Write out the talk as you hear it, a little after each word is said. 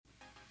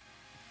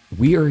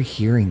We are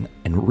hearing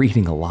and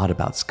reading a lot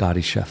about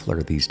Scottie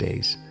Scheffler these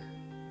days,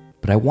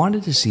 but I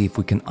wanted to see if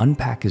we can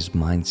unpack his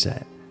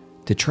mindset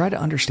to try to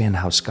understand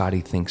how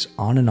Scottie thinks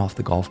on and off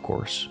the golf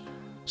course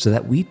so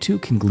that we too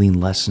can glean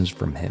lessons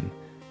from him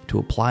to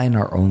apply in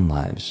our own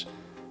lives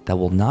that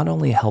will not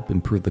only help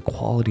improve the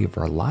quality of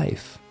our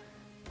life,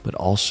 but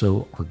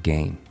also our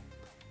game.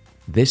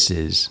 This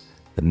is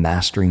the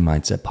Mastering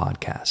Mindset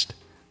Podcast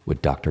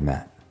with Dr.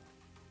 Matt.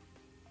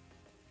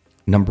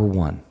 Number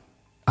 1.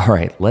 All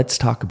right, let's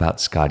talk about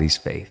Scottie's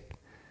faith.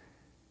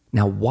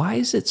 Now, why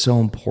is it so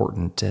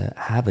important to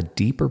have a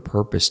deeper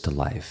purpose to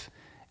life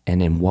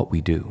and in what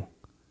we do?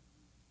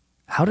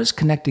 How does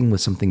connecting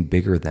with something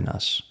bigger than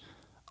us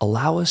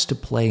allow us to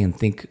play and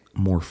think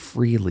more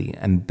freely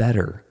and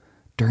better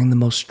during the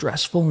most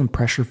stressful and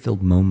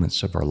pressure-filled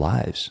moments of our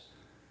lives?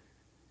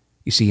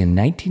 You see, in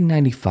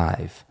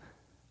 1995,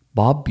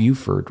 Bob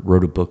Buford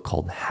wrote a book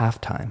called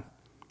Halftime,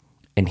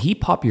 and he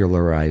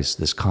popularized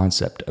this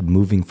concept of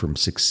moving from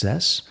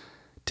success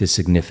to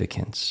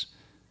significance.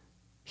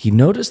 He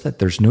noticed that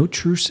there's no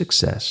true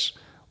success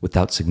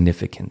without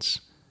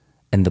significance,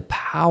 and the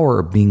power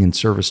of being in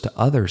service to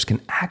others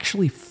can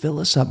actually fill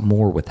us up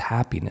more with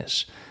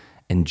happiness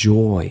and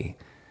joy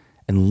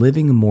and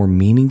living a more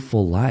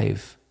meaningful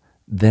life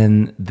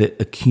than the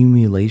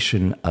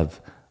accumulation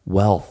of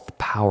wealth,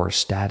 power,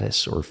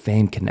 status, or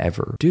fame can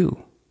ever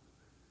do.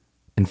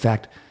 In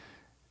fact,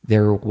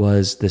 there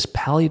was this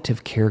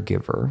palliative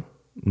caregiver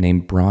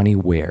named Bronnie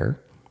Ware,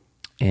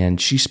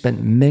 and she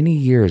spent many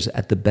years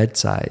at the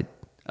bedside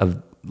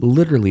of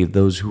literally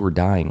those who were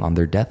dying on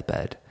their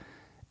deathbed.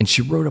 And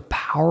she wrote a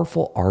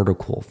powerful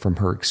article from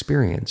her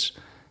experience,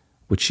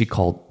 which she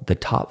called The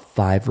Top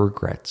 5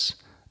 Regrets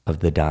of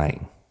the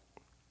Dying.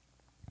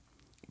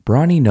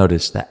 Bronnie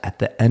noticed that at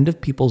the end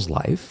of people's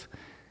life,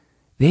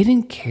 they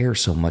didn't care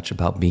so much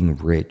about being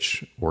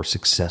rich or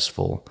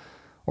successful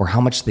or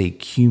how much they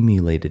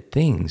accumulated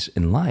things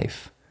in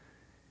life.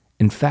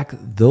 In fact,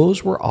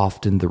 those were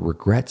often the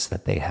regrets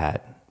that they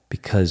had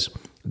because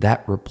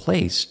that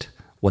replaced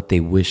what they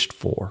wished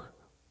for.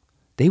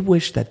 They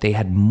wished that they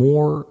had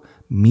more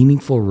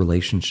meaningful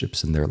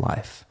relationships in their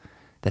life,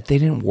 that they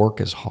didn't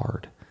work as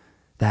hard,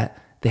 that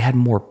they had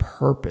more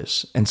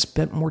purpose and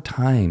spent more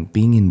time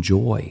being in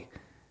joy,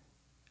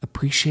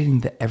 appreciating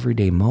the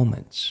everyday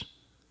moments.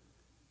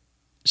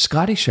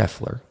 Scottie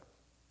Scheffler,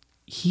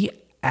 he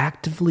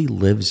actively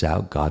lives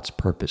out God's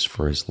purpose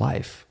for his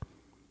life.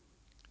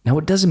 Now,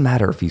 it doesn't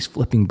matter if he's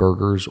flipping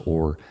burgers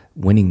or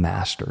winning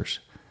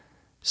Masters.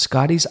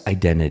 Scottie's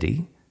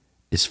identity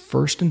is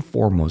first and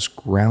foremost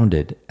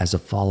grounded as a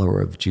follower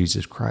of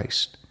Jesus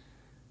Christ.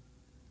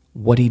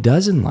 What he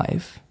does in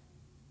life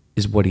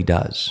is what he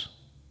does.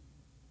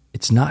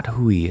 It's not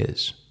who he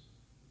is.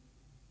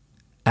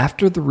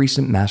 After the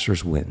recent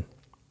Masters win,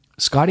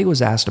 Scottie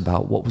was asked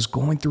about what was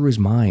going through his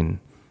mind,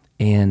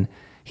 and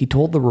he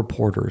told the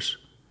reporters,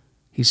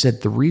 he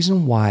said, "The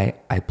reason why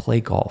I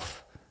play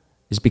golf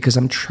is because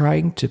I'm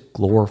trying to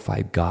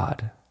glorify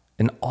God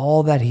and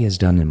all that he has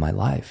done in my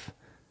life.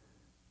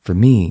 For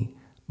me,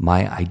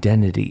 my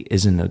identity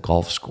isn't a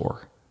golf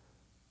score."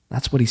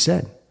 That's what he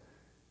said.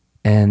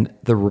 And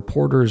the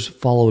reporters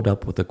followed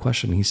up with a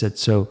question. He said,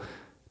 "So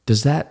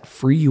does that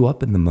free you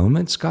up in the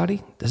moment,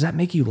 Scottie? Does that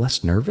make you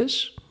less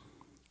nervous?"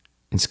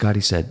 And Scottie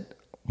said,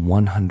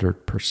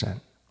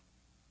 100%.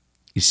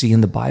 You see, in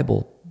the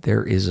Bible,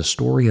 there is a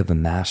story of a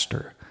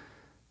master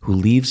who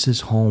leaves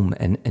his home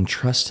and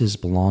entrusts his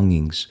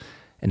belongings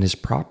and his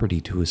property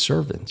to his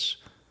servants.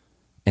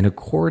 And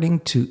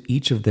according to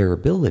each of their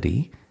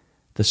ability,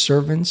 the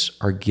servants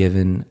are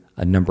given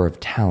a number of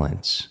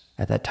talents,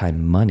 at that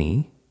time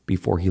money,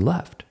 before he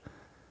left.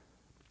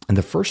 And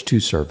the first 2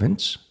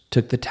 servants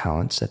took the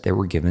talents that they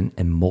were given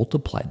and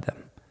multiplied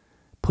them,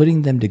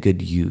 putting them to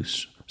good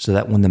use so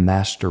that when the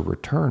master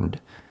returned,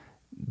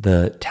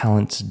 the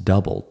talents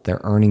doubled,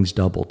 their earnings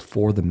doubled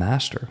for the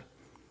master.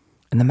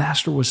 And the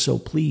master was so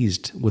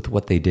pleased with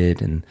what they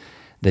did and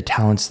the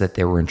talents that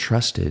they were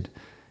entrusted,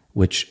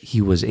 which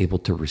he was able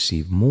to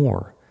receive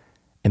more.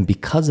 And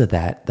because of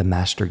that, the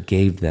master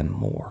gave them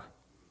more.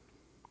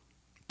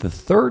 The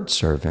third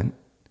servant,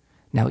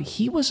 now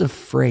he was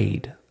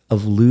afraid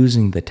of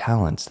losing the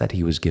talents that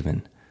he was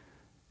given.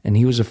 And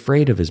he was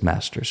afraid of his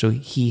master. So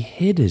he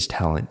hid his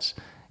talents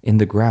in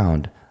the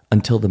ground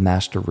until the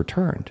master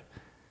returned.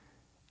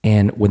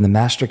 And when the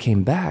master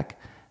came back,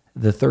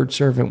 the third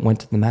servant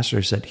went to the master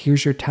and said,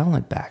 "Here's your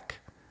talent back.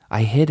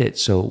 I hid it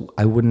so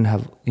I wouldn't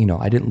have,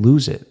 I didn't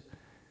lose it."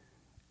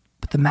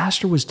 But the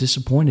master was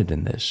disappointed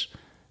in this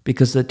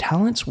because the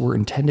talents were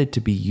intended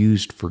to be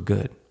used for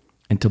good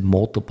and to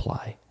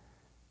multiply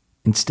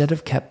instead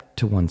of kept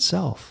to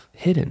oneself,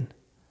 hidden.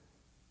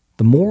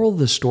 The moral of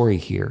the story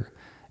here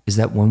is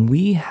that when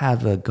we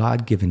have a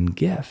God-given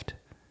gift,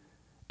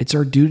 it's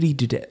our duty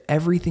to do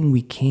everything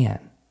we can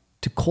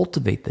to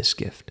cultivate this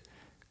gift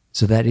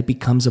so that it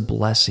becomes a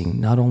blessing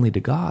not only to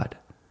God,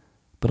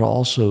 but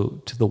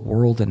also to the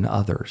world and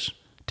others,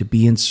 to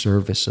be in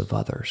service of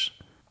others.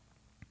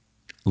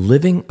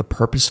 Living a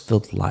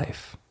purpose-filled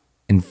life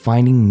and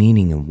finding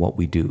meaning in what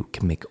we do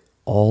can make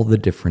all the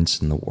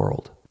difference in the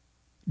world.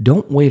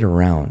 Don't wait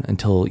around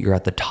until you're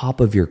at the top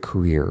of your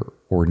career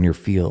or in your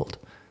field,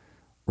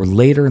 or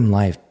later in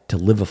life to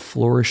live a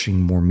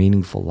flourishing, more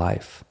meaningful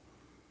life.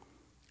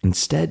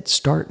 Instead,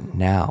 start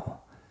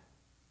now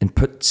and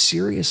put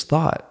serious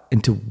thought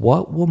into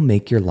what will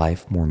make your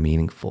life more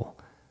meaningful,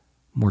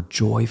 more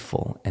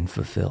joyful, and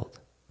fulfilled.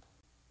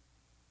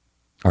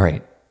 All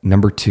right,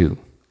 number 2,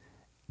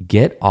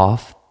 get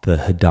off the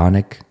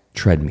hedonic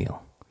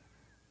treadmill.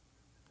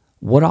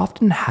 What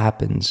often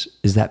happens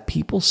is that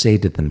people say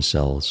to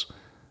themselves,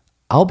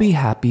 I'll be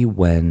happy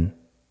when ...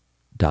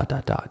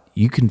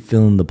 You can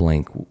fill in the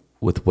blank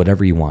with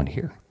whatever you want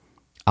here.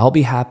 I'll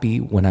be happy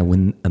when I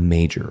win a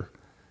major.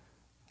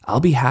 I'll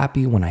be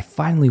happy when I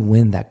finally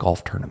win that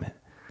golf tournament.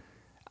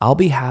 I'll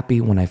be happy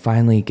when I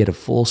finally get a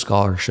full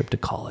scholarship to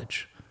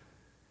college.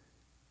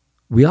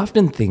 We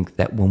often think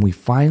that when we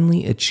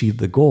finally achieve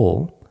the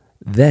goal,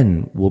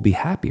 then we'll be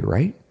happy,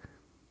 right?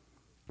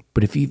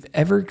 But if you've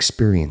ever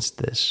experienced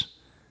this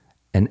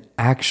and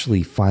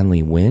actually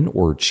finally win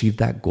or achieve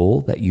that goal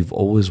that you've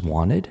always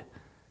wanted,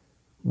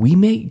 we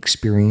may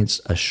experience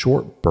a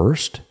short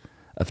burst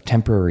of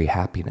temporary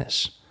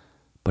happiness,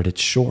 but it's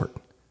short.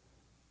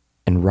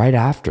 And right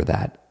after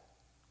that,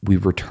 we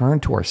return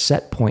to our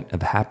set point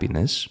of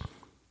happiness,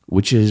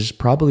 which is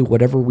probably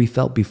whatever we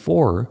felt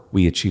before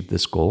we achieved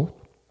this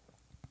goal.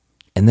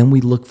 And then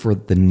we look for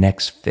the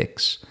next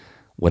fix,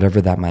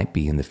 whatever that might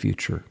be in the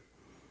future.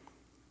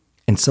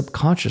 And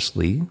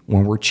subconsciously,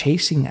 when we're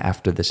chasing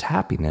after this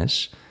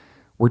happiness,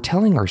 we're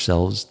telling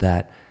ourselves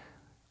that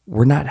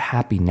we're not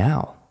happy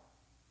now,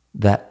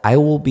 that I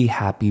will be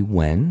happy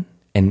when,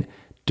 and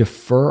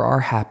defer our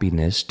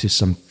happiness to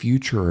some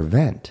future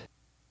event.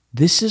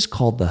 This is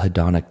called the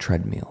hedonic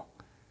treadmill,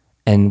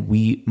 and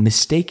we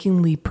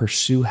mistakenly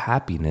pursue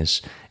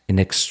happiness in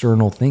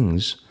external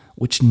things,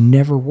 which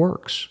never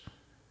works,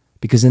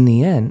 because in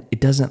the end,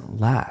 it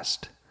doesn't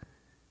last.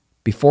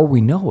 Before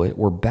we know it,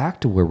 we're back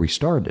to where we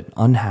started,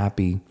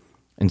 unhappy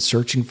and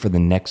searching for the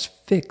next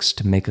fix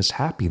to make us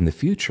happy in the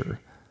future.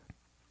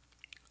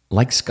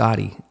 Like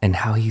Scotty and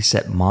how he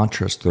set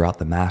mantras throughout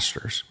the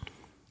Masters,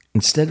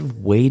 instead of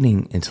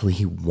waiting until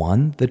he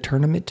won the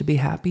tournament to be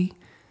happy,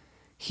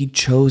 he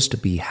chose to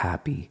be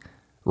happy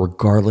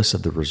regardless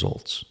of the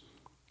results,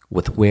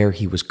 with where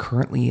he was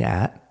currently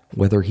at,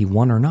 whether he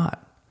won or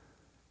not.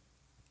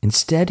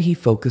 Instead, he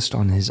focused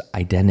on his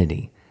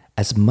identity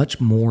as much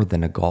more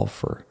than a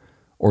golfer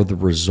or the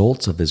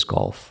results of his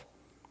golf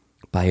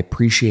by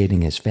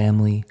appreciating his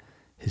family,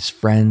 his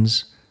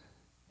friends,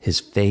 his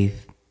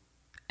faith,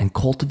 and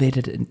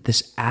cultivated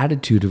this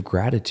attitude of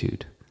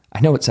gratitude.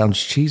 I know it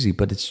sounds cheesy,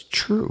 but it's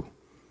true.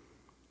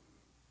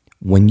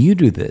 When you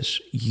do this,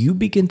 you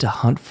begin to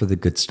hunt for the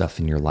good stuff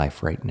in your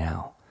life right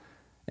now.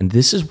 And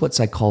this is what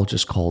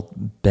psychologists call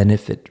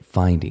benefit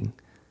finding.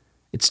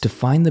 It's to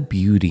find the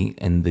beauty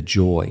and the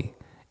joy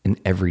in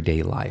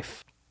everyday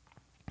life.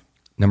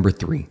 Number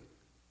 3,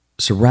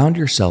 surround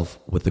yourself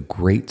with a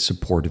great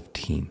supportive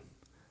team.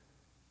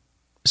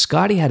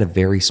 Scotty had a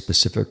very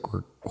specific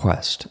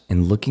request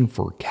in looking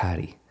for a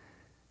caddy.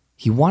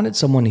 He wanted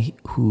someone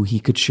who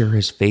he could share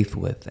his faith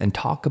with and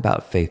talk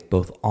about faith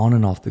both on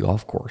and off the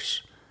golf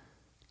course.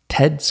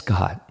 Ted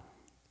Scott,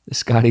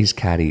 Scotty's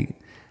caddy,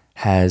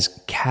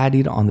 has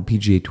caddied on the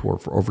PGA Tour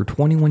for over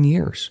 21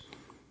 years,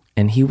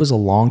 and he was a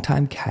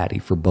longtime caddy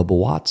for Bubba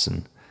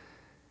Watson.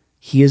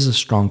 He is a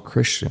strong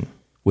Christian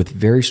with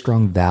very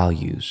strong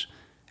values,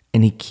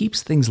 and he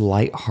keeps things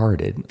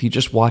lighthearted. If you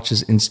just watch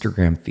his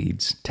Instagram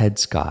feeds, Ted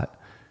Scott,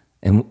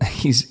 and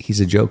he's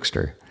a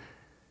jokester.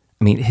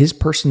 I mean, his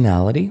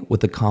personality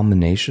with the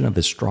combination of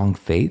his strong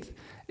faith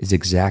is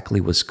exactly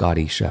what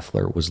Scotty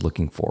Scheffler was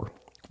looking for,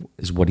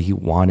 is what he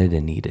wanted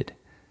and needed.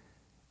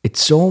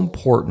 It's so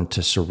important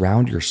to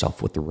surround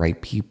yourself with the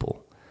right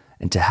people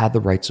and to have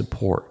the right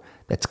support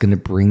that's going to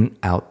bring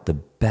out the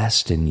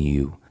best in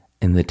you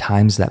in the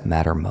times that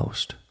matter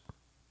most.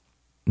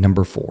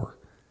 Number 4,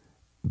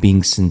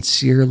 being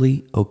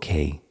sincerely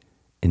okay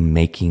in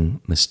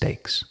making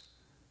mistakes.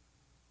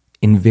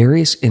 In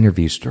various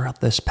interviews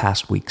throughout this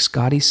past week,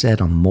 Scotty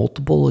said on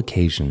multiple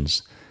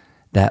occasions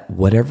that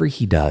whatever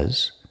he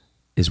does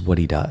is what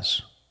he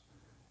does.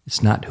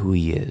 It's not who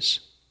he is.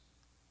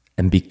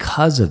 And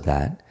because of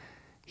that,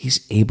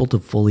 he's able to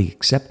fully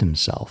accept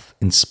himself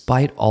in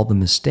spite all the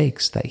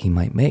mistakes that he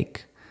might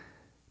make,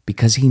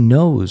 because he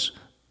knows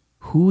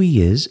who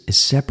he is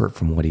separate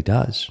from what he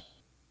does.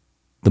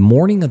 The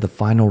morning of the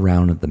final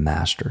round of the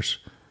Masters,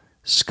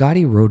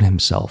 Scotty wrote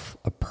himself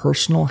a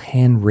personal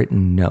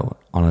handwritten note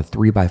on a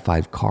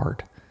 3x5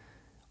 card.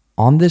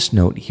 On this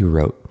note, he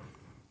wrote,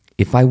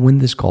 "If I win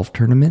this golf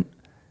tournament,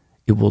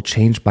 it will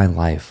change my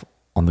life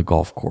on the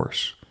golf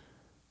course,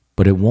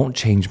 but it won't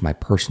change my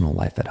personal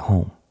life at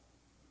home.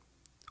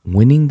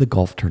 Winning the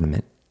golf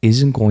tournament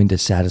isn't going to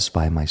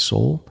satisfy my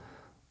soul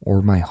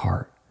or my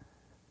heart.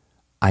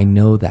 I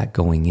know that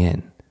going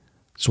in,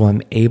 so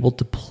I'm able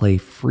to play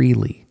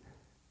freely,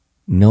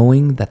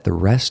 knowing that the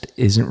rest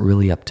isn't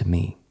really up to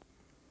me.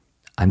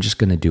 I'm just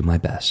going to do my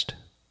best."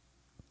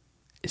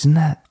 Isn't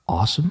that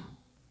awesome?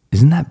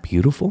 Isn't that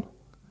beautiful?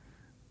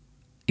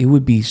 It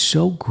would be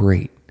so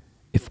great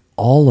if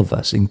all of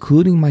us,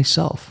 including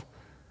myself,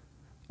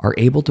 are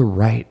able to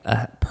write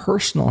a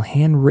personal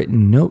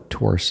handwritten note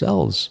to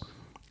ourselves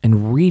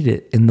and read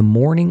it in the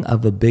morning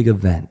of a big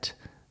event,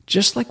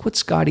 just like what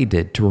Scotty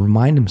did to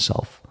remind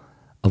himself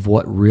of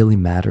what really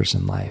matters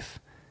in life.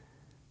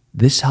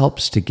 This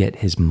helps to get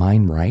his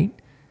mind right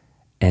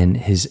and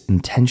his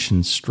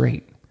intentions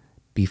straight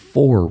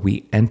before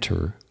we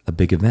enter a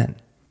big event.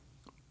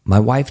 My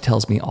wife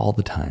tells me all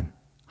the time,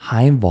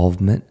 high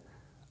involvement,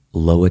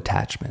 low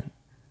attachment.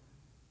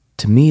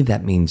 To me,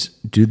 that means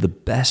do the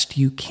best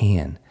you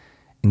can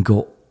and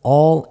go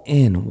all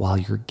in while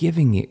you're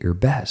giving it your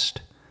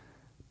best.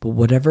 But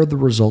whatever the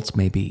results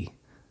may be,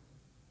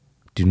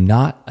 do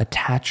not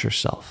attach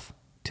yourself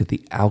to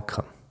the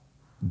outcome,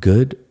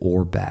 good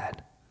or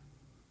bad.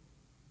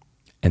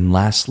 And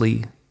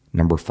lastly,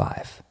 number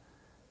 5,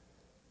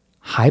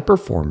 high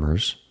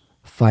performers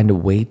find a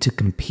way to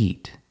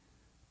compete,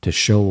 to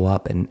show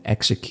up and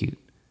execute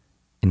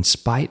in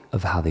spite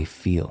of how they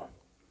feel.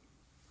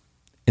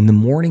 In the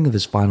morning of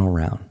his final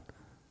round,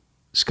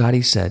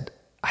 Scotty said,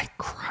 "I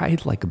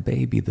cried like a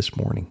baby this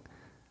morning.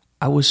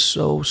 I was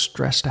so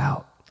stressed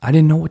out. I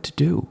didn't know what to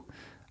do.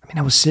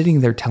 I was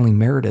sitting there telling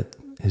Meredith,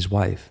 his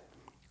wife,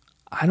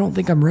 I don't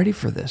think I'm ready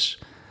for this.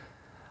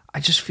 I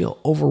just feel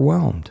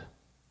overwhelmed."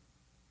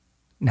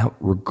 Now,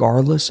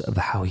 regardless of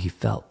how he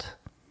felt,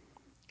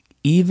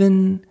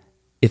 even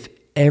if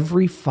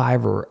every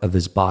fiber of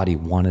his body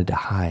wanted to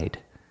hide,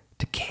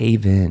 to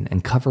cave in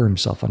and cover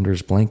himself under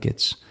his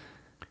blankets,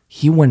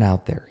 he went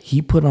out there,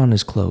 he put on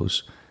his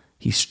clothes,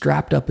 he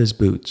strapped up his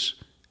boots,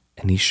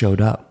 and he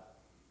showed up.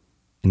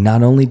 And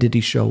not only did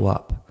he show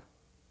up,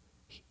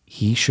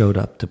 he showed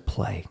up to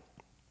play.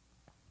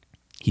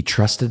 He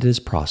trusted his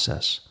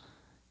process.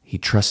 He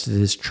trusted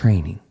his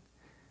training.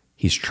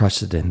 He's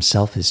trusted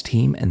himself, his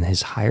team, and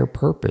his higher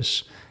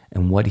purpose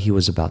and what he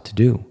was about to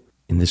do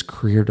in this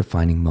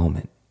career-defining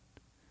moment.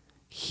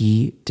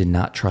 He did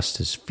not trust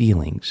his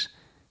feelings.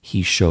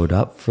 He showed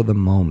up for the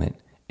moment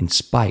in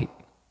spite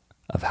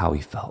of how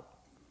he felt.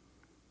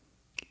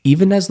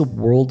 Even as the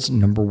world's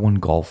number one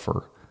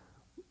golfer,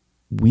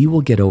 we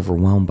will get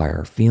overwhelmed by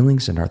our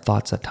feelings and our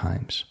thoughts at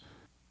times.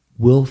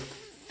 We'll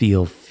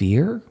feel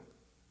fear,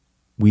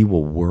 we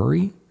will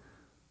worry,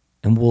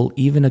 and we'll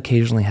even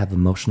occasionally have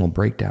emotional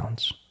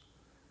breakdowns.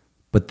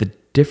 But the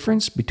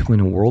difference between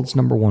a world's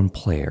number one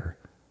player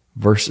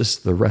versus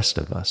the rest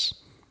of us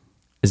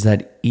is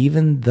that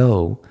even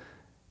though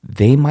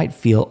they might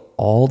feel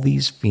all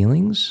these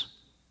feelings,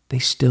 they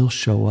still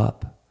show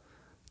up.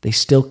 They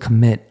still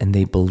commit and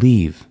they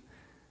believe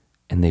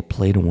and they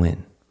play to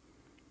win.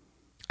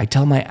 I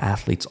tell my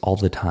athletes all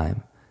the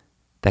time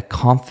that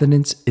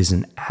confidence is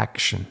an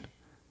action.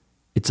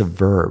 It's a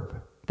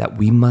verb that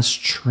we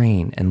must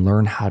train and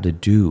learn how to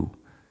do,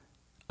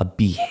 a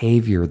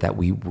behavior that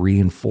we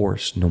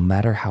reinforce no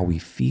matter how we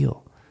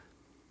feel.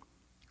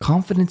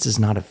 Confidence is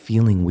not a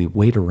feeling we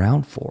wait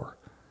around for.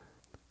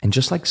 And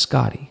just like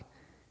Scotty,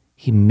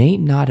 he may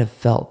not have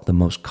felt the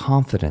most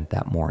confident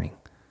that morning,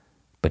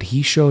 but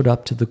he showed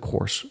up to the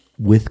course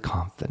with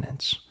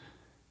confidence.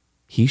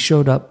 He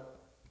showed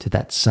up to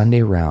that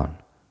Sunday round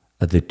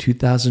of the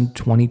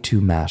 2022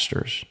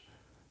 Masters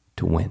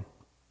to win.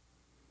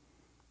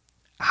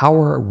 How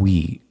are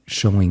we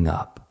showing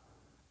up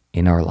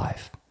in our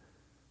life?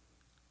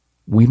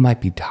 We might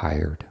be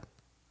tired.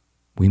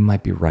 We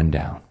might be run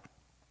down.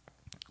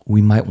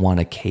 We might want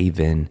to cave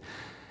in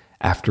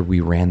after we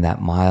ran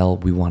that mile.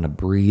 We want to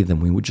breathe and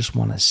we would just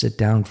want to sit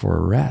down for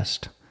a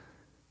rest.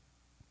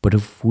 But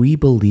if we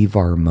believe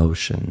our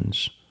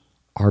emotions,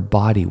 our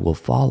body will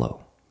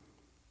follow.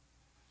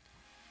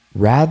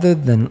 Rather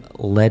than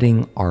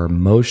letting our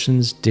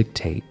emotions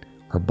dictate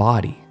our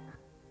body,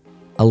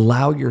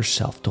 allow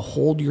yourself to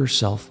hold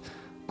yourself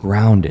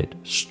grounded,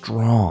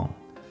 strong.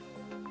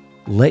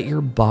 Let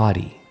your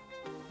body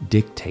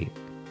dictate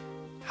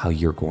how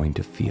you're going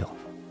to feel.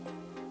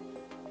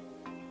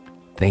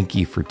 Thank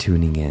you for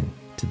tuning in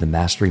to the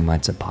Mastery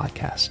Mindset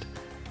Podcast.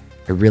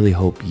 I really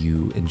hope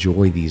you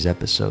enjoy these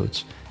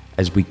episodes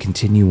as we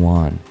continue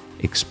on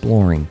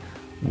exploring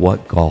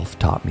what golf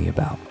taught me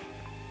about.